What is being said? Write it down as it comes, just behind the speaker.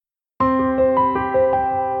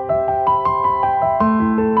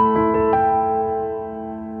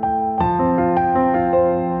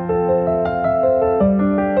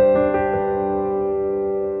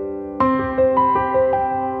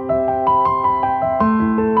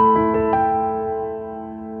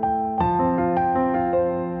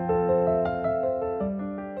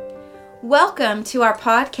Welcome to our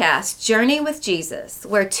podcast, Journey with Jesus,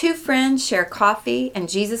 where two friends share coffee and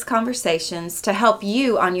Jesus conversations to help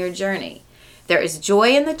you on your journey. There is joy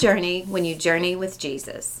in the journey when you journey with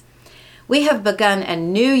Jesus. We have begun a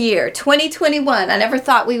new year, 2021. I never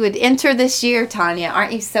thought we would enter this year, Tanya.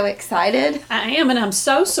 Aren't you so excited? I am, and I'm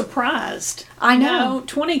so surprised. I know.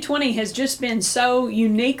 2020 has just been so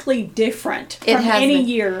uniquely different from any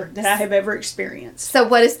year that I have ever experienced. So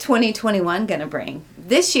what is 2021 going to bring?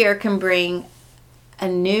 This year can bring a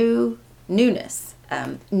newness.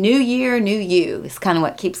 New year, new you is kind of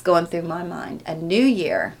what keeps going through my mind. A new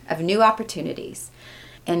year of new opportunities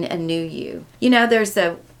and a new you. You know, there's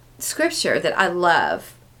a scripture that I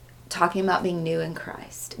love talking about being new in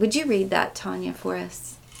Christ. Would you read that, Tanya, for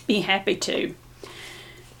us? Be happy to.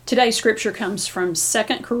 Today's scripture comes from 2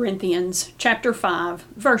 Corinthians chapter 5,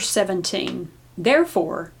 verse 17.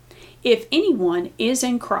 Therefore, if anyone is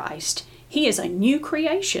in Christ, he is a new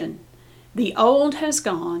creation. The old has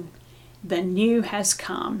gone, the new has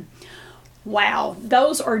come. Wow,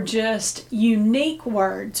 those are just unique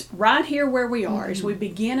words right here where we are as we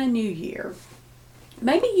begin a new year.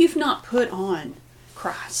 Maybe you've not put on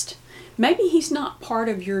Christ. Maybe he's not part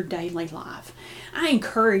of your daily life. I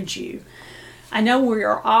encourage you. I know we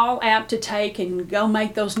are all apt to take and go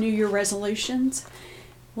make those New Year resolutions.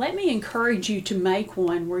 Let me encourage you to make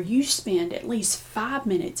one where you spend at least 5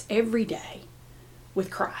 minutes every day with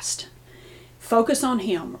Christ. Focus on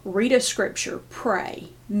him, read a scripture, pray,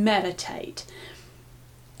 meditate,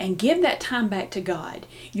 and give that time back to God.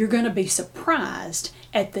 You're going to be surprised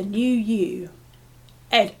at the new you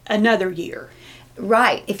at another year.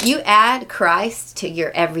 Right. If you add Christ to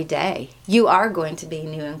your everyday, you are going to be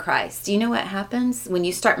new in Christ. Do you know what happens when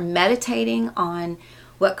you start meditating on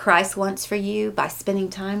what Christ wants for you by spending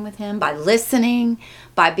time with him, by listening,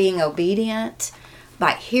 by being obedient,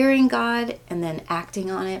 by hearing God and then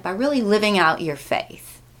acting on it, by really living out your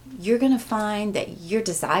faith? You're going to find that your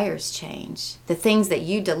desires change. The things that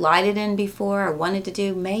you delighted in before or wanted to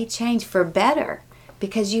do may change for better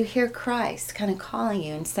because you hear Christ kind of calling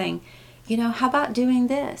you and saying, you know, how about doing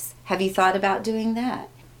this? Have you thought about doing that?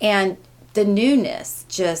 And the newness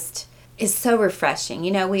just is so refreshing. You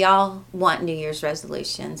know, we all want New Year's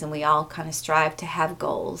resolutions and we all kind of strive to have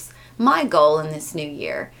goals. My goal in this new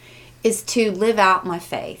year is to live out my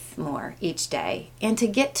faith more each day and to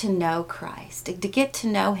get to know Christ, to get to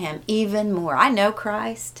know him even more. I know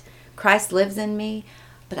Christ. Christ lives in me,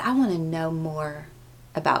 but I want to know more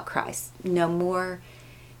about Christ, know more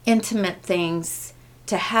intimate things,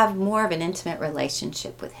 to have more of an intimate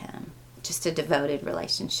relationship with him, just a devoted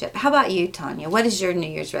relationship. How about you, Tanya? What is your New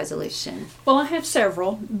Year's resolution? Well, I have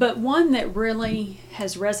several, but one that really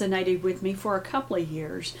has resonated with me for a couple of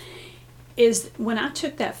years is when I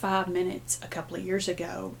took that 5 minutes a couple of years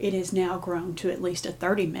ago, it has now grown to at least a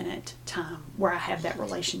 30-minute time where I have that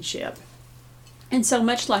relationship. And so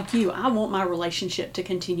much like you, I want my relationship to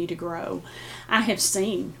continue to grow. I have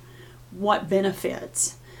seen what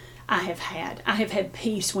benefits I have had. I have had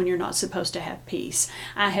peace when you're not supposed to have peace.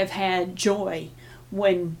 I have had joy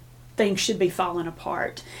when things should be falling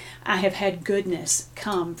apart. I have had goodness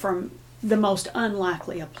come from the most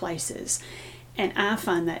unlikely of places. And I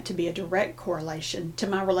find that to be a direct correlation to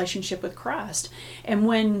my relationship with Christ. And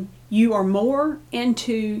when you are more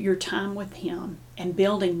into your time with him and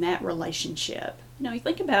building that relationship, you know, you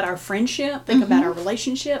think about our friendship, think about our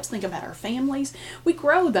relationships, think about our families. We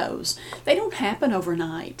grow those. They don't happen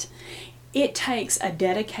overnight. It takes a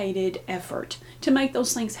dedicated effort to make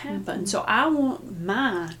those things happen. So I want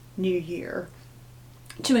my new year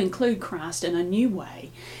to include Christ in a new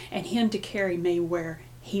way and him to carry me where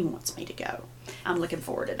he wants me to go. I'm looking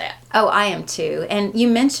forward to that. Oh, I am too. And you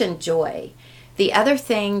mentioned joy. The other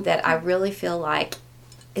thing that I really feel like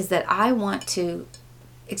is that I want to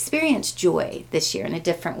experience joy this year in a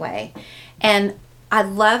different way. And I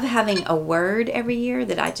love having a word every year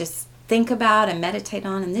that I just think about and meditate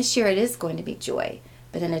on. And this year it is going to be joy,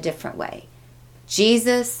 but in a different way.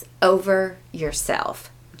 Jesus over yourself.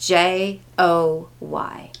 Joy. I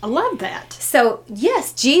love that. So,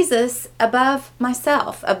 yes, Jesus above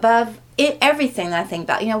myself, above everything that I think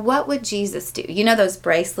about. You know, what would Jesus do? You know those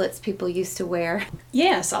bracelets people used to wear?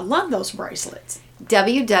 Yes, I love those bracelets.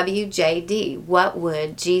 WWJD, what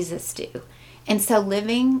would Jesus do? And so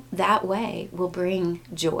living that way will bring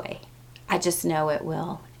joy. I just know it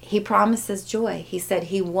will. He promises joy. He said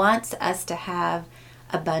he wants us to have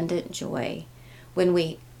abundant joy when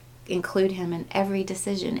we include him in every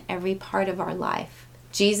decision, every part of our life.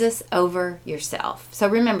 Jesus over yourself. So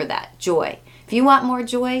remember that, joy. If you want more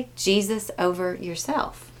joy, Jesus over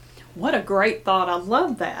yourself. What a great thought. I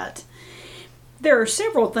love that. There are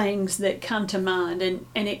several things that come to mind,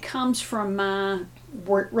 and it comes from my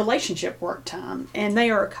relationship work time. And they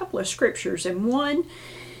are a couple of scriptures. And one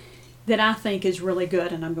that I think is really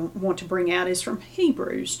good and I want to bring out is from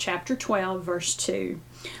Hebrews chapter 12, verse 2.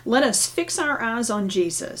 Let us fix our eyes on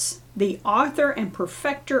Jesus, the author and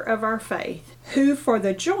perfecter of our faith, who for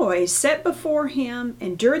the joy set before him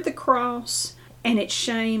endured the cross and its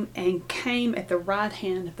shame and came at the right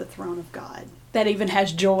hand of the throne of God. That even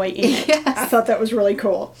has joy in it. Yes. I thought that was really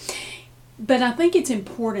cool. But I think it's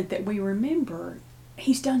important that we remember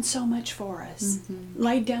he's done so much for us,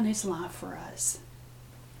 laid down his life for us.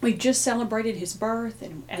 We've just celebrated his birth,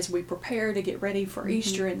 and as we prepare to get ready for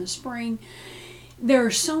Easter in the spring, there are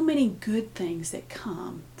so many good things that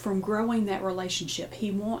come from growing that relationship. He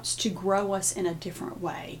wants to grow us in a different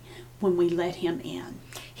way when we let him in.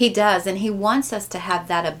 He does, and he wants us to have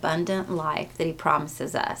that abundant life that he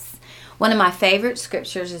promises us. One of my favorite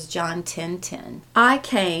scriptures is John 10:10. I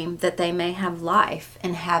came that they may have life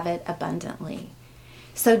and have it abundantly.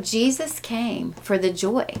 So Jesus came for the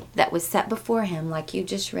joy that was set before him, like you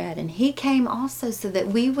just read, and he came also so that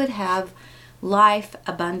we would have life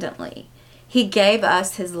abundantly. He gave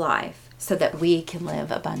us his life so that we can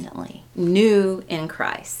live abundantly, new in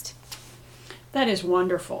Christ. That is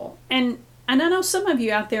wonderful. And I know some of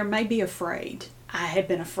you out there may be afraid. I have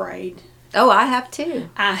been afraid. Oh, I have too.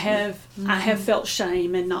 I have felt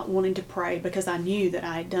shame in not wanting to pray because I knew that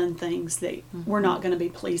I had done things that were not going to be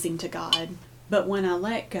pleasing to God. But when I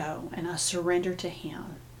let go and I surrender to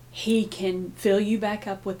him, he can fill you back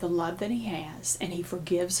up with the love that he has, and he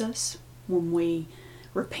forgives us when we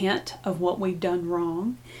repent of what we've done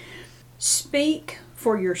wrong. Speak,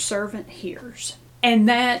 for your servant hears. And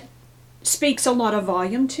that speaks a lot of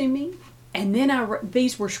volume to me. And then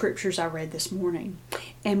these were scriptures I read this morning.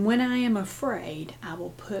 And when I am afraid, I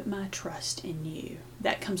will put my trust in you.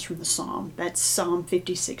 That comes from the Psalm. That's Psalm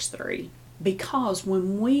 56:3. Because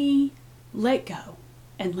when we let go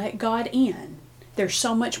and let God in, there's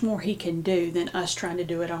so much more he can do than us trying to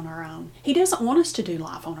do it on our own. He doesn't want us to do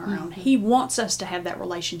life on our own. He wants us to have that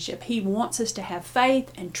relationship. He wants us to have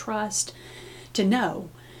faith and trust to know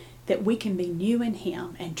that we can be new in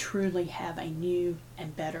him and truly have a new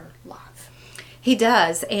and better life. He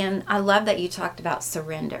does, and I love that you talked about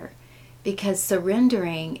surrender, because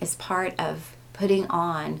surrendering is part of putting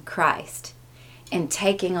on Christ and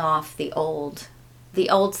taking off the old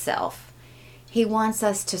self. He wants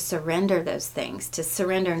us to surrender those things, to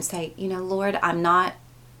surrender and say, Lord, I'm not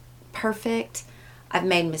perfect. I've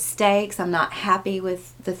made mistakes. I'm not happy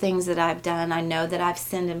with the things that I've done. I know that I've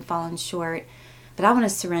sinned and fallen short, but I want to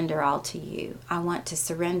surrender all to you. I want to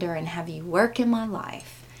surrender and have you work in my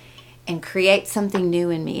life and create something new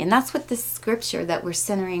in me. And that's what this scripture that we're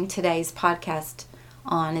centering today's podcast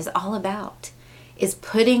on is all about, is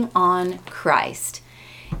putting on Christ.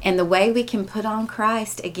 And the way we can put on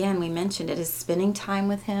Christ, again, we mentioned it, is spending time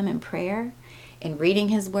with him in prayer and reading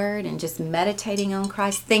his word and just meditating on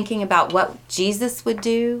Christ, thinking about what Jesus would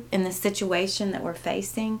do in the situation that we're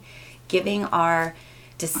facing, giving our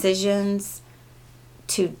decisions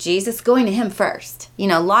to Jesus, going to him first.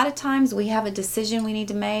 A lot of times we have a decision we need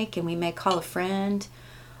to make and we may call a friend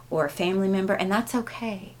or a family member, and that's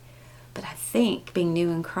okay. But I think being new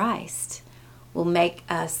in Christ will make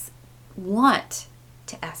us want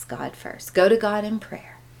to ask God first. Go to God in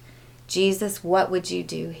prayer. Jesus, what would you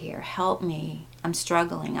do here? Help me. I'm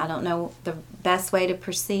struggling. I don't know the best way to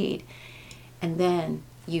proceed. And then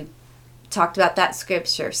you talked about that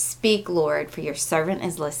scripture. Speak, Lord, for your servant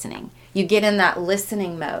is listening. You get in that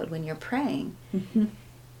listening mode when you're praying. Mm-hmm.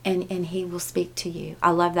 And he will speak to you. I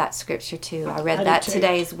love that scripture too. I read that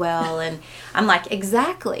today as well. And I'm like,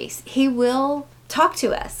 exactly. He will talk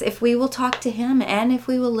to us if we will talk to him and if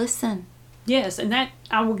we will listen. Yes, and that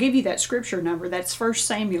I will give you that scripture number. That's 1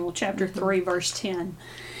 Samuel chapter 3, verse 10.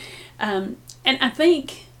 And I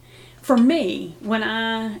think for me, when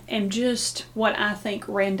I am just what I think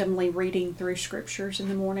randomly reading through scriptures in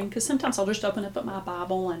the morning, because sometimes I'll just open up my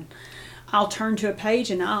Bible and I'll turn to a page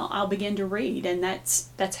and I'll begin to read, and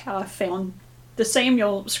that's how I found the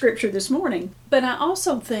Samuel scripture this morning. But I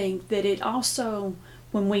also think that it also,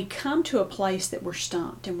 when we come to a place that we're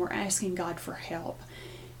stumped and we're asking God for help,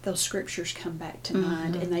 those scriptures come back to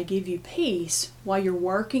mind, and they give you peace while you're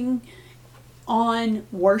working on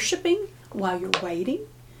worshiping, while you're waiting.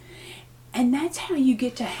 And that's how you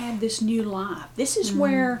get to have this new life. This is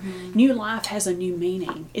where new life has a new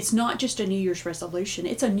meaning. It's not just a New Year's resolution.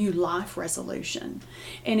 It's a new life resolution.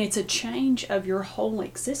 And it's a change of your whole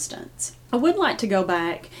existence. I would like to go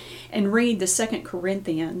back and read the 2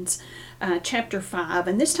 Corinthians chapter 5.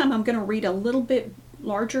 And this time I'm going to read a little bit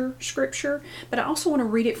larger scripture, but I also want to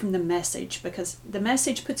read it from the Message, because the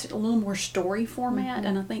Message puts it in a little more story format,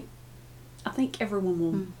 and I think everyone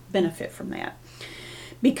will benefit from that.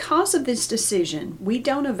 Because of this decision, we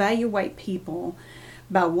don't evaluate people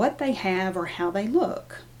by what they have or how they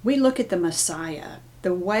look. We look at the Messiah,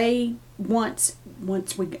 the way once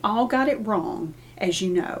we all got it wrong, as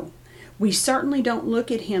you know. We certainly don't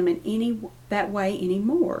look at him in that way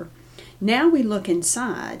anymore. Now we look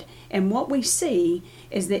inside, and what we see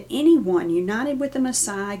is that anyone united with the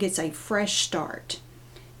Messiah gets a fresh start,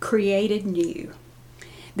 created new.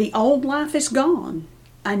 The old life is gone.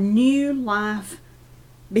 A new life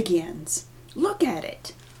begins. Look at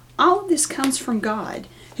it. All of this comes from God,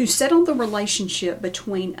 who settled the relationship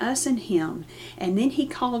between us and him, and then he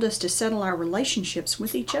called us to settle our relationships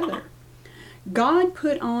with each other. God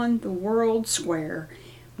put on the world square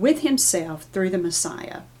with himself through the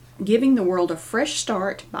Messiah, giving the world a fresh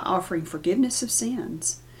start by offering forgiveness of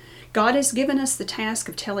sins. God has given us the task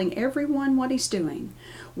of telling everyone what he's doing.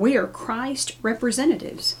 We are Christ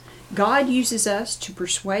representatives. God uses us to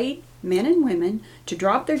persuade men and women to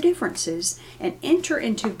drop their differences and enter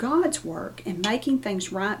into God's work in making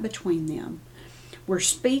things right between them. We're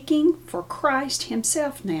speaking for Christ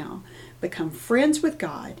himself now. Become friends with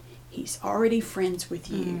God. He's already friends with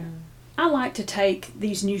you. I like to take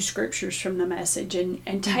these new scriptures from the Message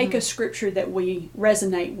and take a scripture that we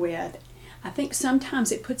resonate with. I think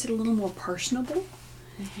sometimes it puts it a little more personable.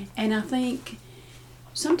 And I think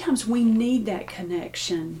sometimes we need that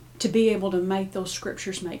connection to be able to make those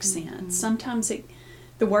scriptures make sense. Sometimes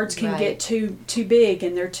the words can get too big,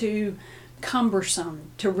 and they're too cumbersome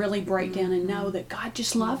to really break down and know that God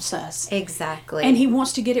just loves us. Exactly. And he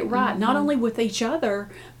wants to get it right, not only with each other,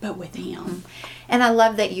 but with him. And I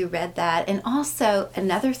love that you read that. And also,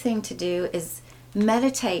 another thing to do is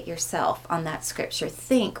meditate yourself on that scripture.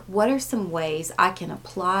 Think, what are some ways I can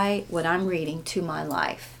apply what I'm reading to my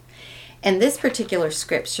life? And this particular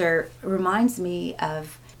scripture reminds me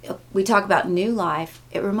of, we talk about new life,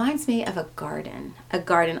 it reminds me of a garden. A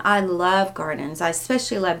garden. I love gardens. I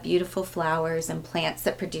especially love beautiful flowers and plants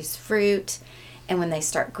that produce fruit. And when they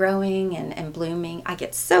start growing and blooming, I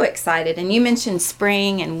get so excited. And you mentioned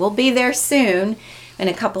spring, and we'll be there soon. In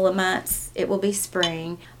a couple of months, it will be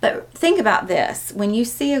spring. But think about this. When you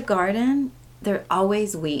see a garden, there are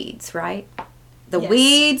always weeds, right? The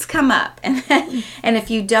weeds come up. And if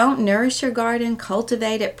you don't nourish your garden,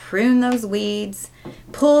 cultivate it, prune those weeds,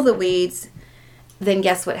 pull the weeds, then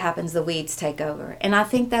guess what happens? The weeds take over. And I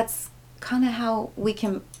think that's kind of how we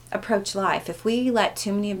can approach life. If we let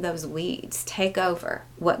too many of those weeds take over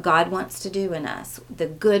what God wants to do in us, the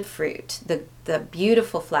good fruit, the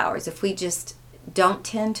beautiful flowers, if we just don't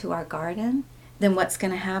tend to our garden, then what's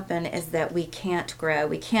going to happen is that we can't grow.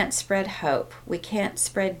 We can't spread hope. We can't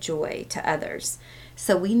spread joy to others.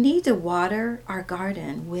 So we need to water our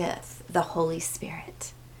garden with the Holy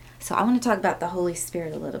Spirit. So I want to talk about the Holy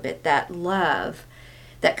Spirit a little bit, that love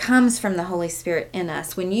that comes from the Holy Spirit in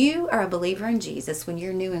us. When you are a believer in Jesus, when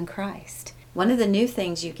you're new in Christ, one of the new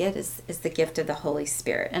things you get is the gift of the Holy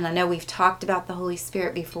Spirit. And I know we've talked about the Holy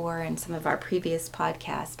Spirit before in some of our previous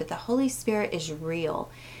podcasts, but the Holy Spirit is real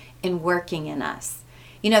in working in us.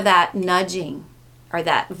 You know, that nudging or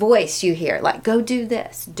that voice you hear, like, go do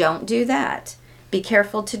this, don't do that, be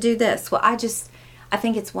careful to do this. Well, I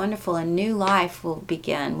think it's wonderful. A new life will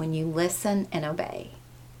begin when you listen and obey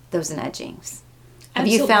those nudgings. Have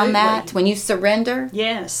you found that when you surrender?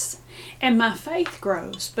 Yes. And my faith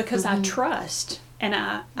grows because I trust and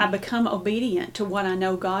I become obedient to what I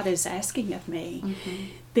know God is asking of me.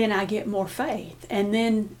 Then I get more faith. And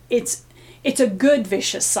then it's a good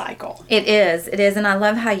vicious cycle. It is. And I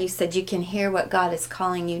love how you said you can hear what God is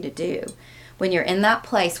calling you to do. When you're in that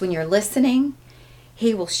place, when you're listening,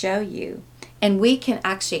 He will show you. And we can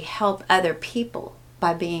actually help other people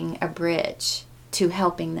by being a bridge to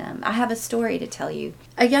helping them. I have a story to tell you.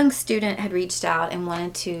 A young student had reached out and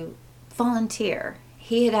wanted to volunteer.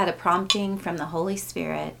 He had a prompting from the Holy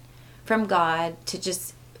Spirit, from God, to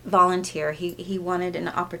just volunteer. He wanted an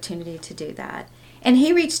opportunity to do that. And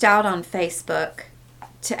he reached out on Facebook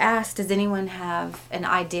to ask, does anyone have an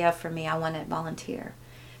idea for me? I want to volunteer.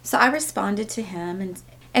 So I responded to him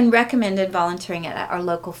and recommended volunteering at our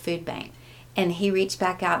local food bank. And he reached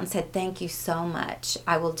back out and said, thank you so much.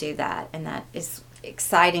 I will do that. And that is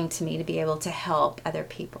exciting to me to be able to help other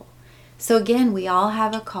people. So again, we all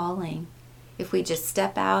have a calling. If we just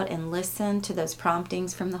step out and listen to those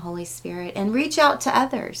promptings from the Holy Spirit and reach out to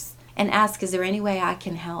others and ask, is there any way I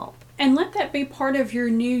can help? And let that be part of your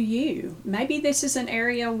new you. Maybe this is an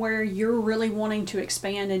area where you're really wanting to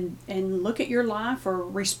expand and look at your life or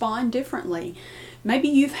respond differently. Maybe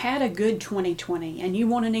you've had a good 2020 and you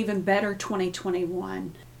want an even better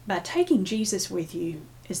 2021. By taking Jesus with you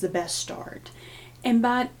is the best start. And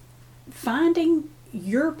by finding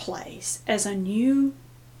your place as a new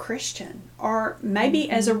Christian, or maybe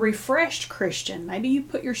as a refreshed Christian. Maybe you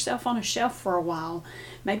put yourself on a shelf for a while.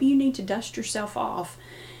 Maybe you need to dust yourself off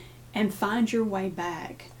and find your way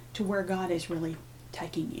back to where God is really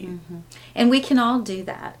taking you. And we can all do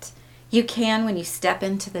that. You can when you step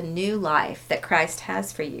into the new life that Christ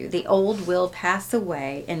has for you. The old will pass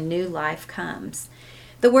away and new life comes.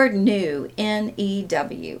 The word new,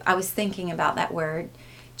 N-E-W. I was thinking about that word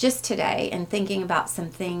just today and thinking about some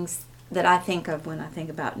things that I think of when I think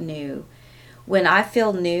about new. When I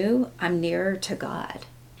feel new, I'm nearer to God.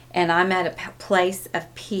 And I'm at a place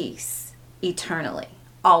of peace eternally.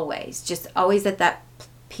 Always. Just always at that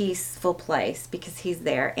peaceful place because He's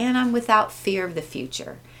there. And I'm without fear of the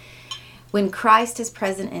future. When Christ is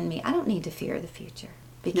present in me, I don't need to fear the future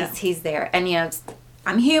because He's there. And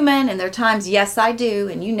I'm human, and there are times, yes, I do,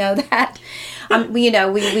 and you know that.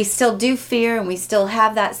 We still do fear, and we still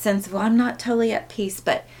have that sense of, well, I'm not totally at peace,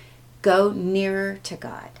 but go nearer to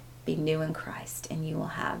God. Be new in Christ, and you will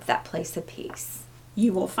have that place of peace.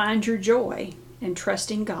 You will find your joy in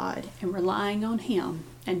trusting God and relying on Him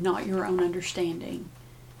and not your own understanding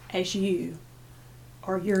as you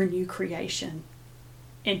are your new creation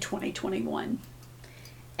in 2021.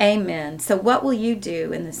 Amen. So what will you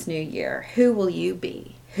do in this new year? Who will you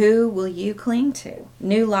be? Who will you cling to?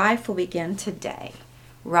 New life will begin today,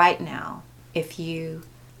 right now, if you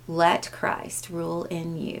let Christ rule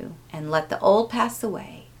in you and let the old pass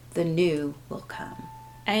away, the new will come.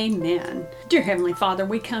 Amen. Dear Heavenly Father,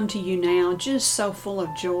 we come to you now just so full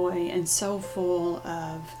of joy and so full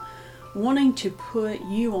of wanting to put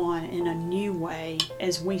you on in a new way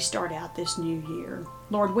as we start out this new year.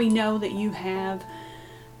 Lord, we know that you have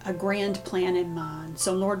a grand plan in mind.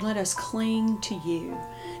 So Lord, let us cling to you,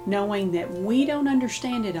 knowing that we don't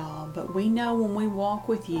understand it all, but we know when we walk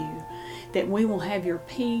with you that we will have your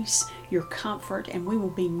peace, your comfort, and we will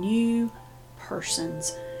be new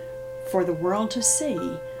persons for the world to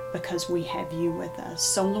see because we have you with us.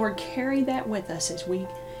 So Lord, carry that with us as we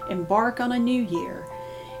embark on a new year,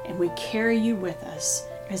 and we carry you with us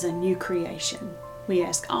as a new creation. We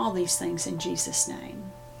ask all these things in Jesus' name.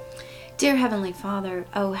 Dear Heavenly Father,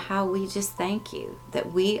 oh, how we just thank you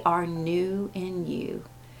that we are new in you,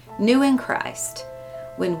 new in Christ,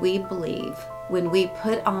 when we believe, when we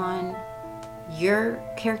put on your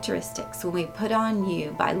characteristics, when we put on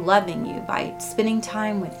you by loving you, by spending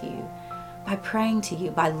time with you, by praying to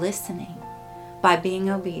you, by listening, by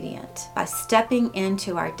being obedient, by stepping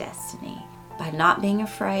into our destiny, by not being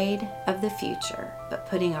afraid of the future, but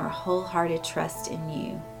putting our wholehearted trust in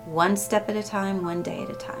you. One step at a time, one day at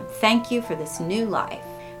a time. Thank you for this new life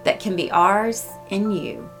that can be ours in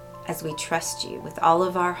you as we trust you with all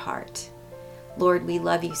of our heart. Lord, we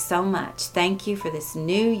love you so much. Thank you for this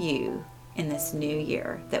new you in this new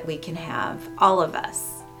year that we can have, all of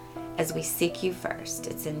us, as we seek you first.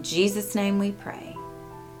 It's in Jesus' name we pray.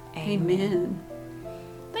 Amen.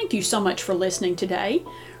 Thank you so much for listening today.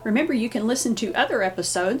 Remember, you can listen to other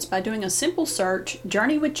episodes by doing a simple search,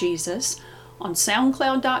 Journey with Jesus, on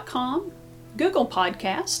SoundCloud.com, Google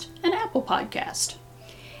Podcast, and Apple Podcast.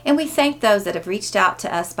 And we thank those that have reached out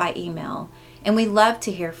to us by email, and we love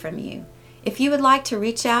to hear from you. If you would like to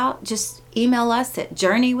reach out, just email us at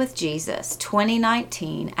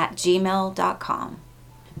journeywithjesus2019@gmail.com.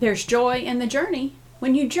 There's joy in the journey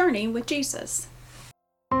when you journey with Jesus.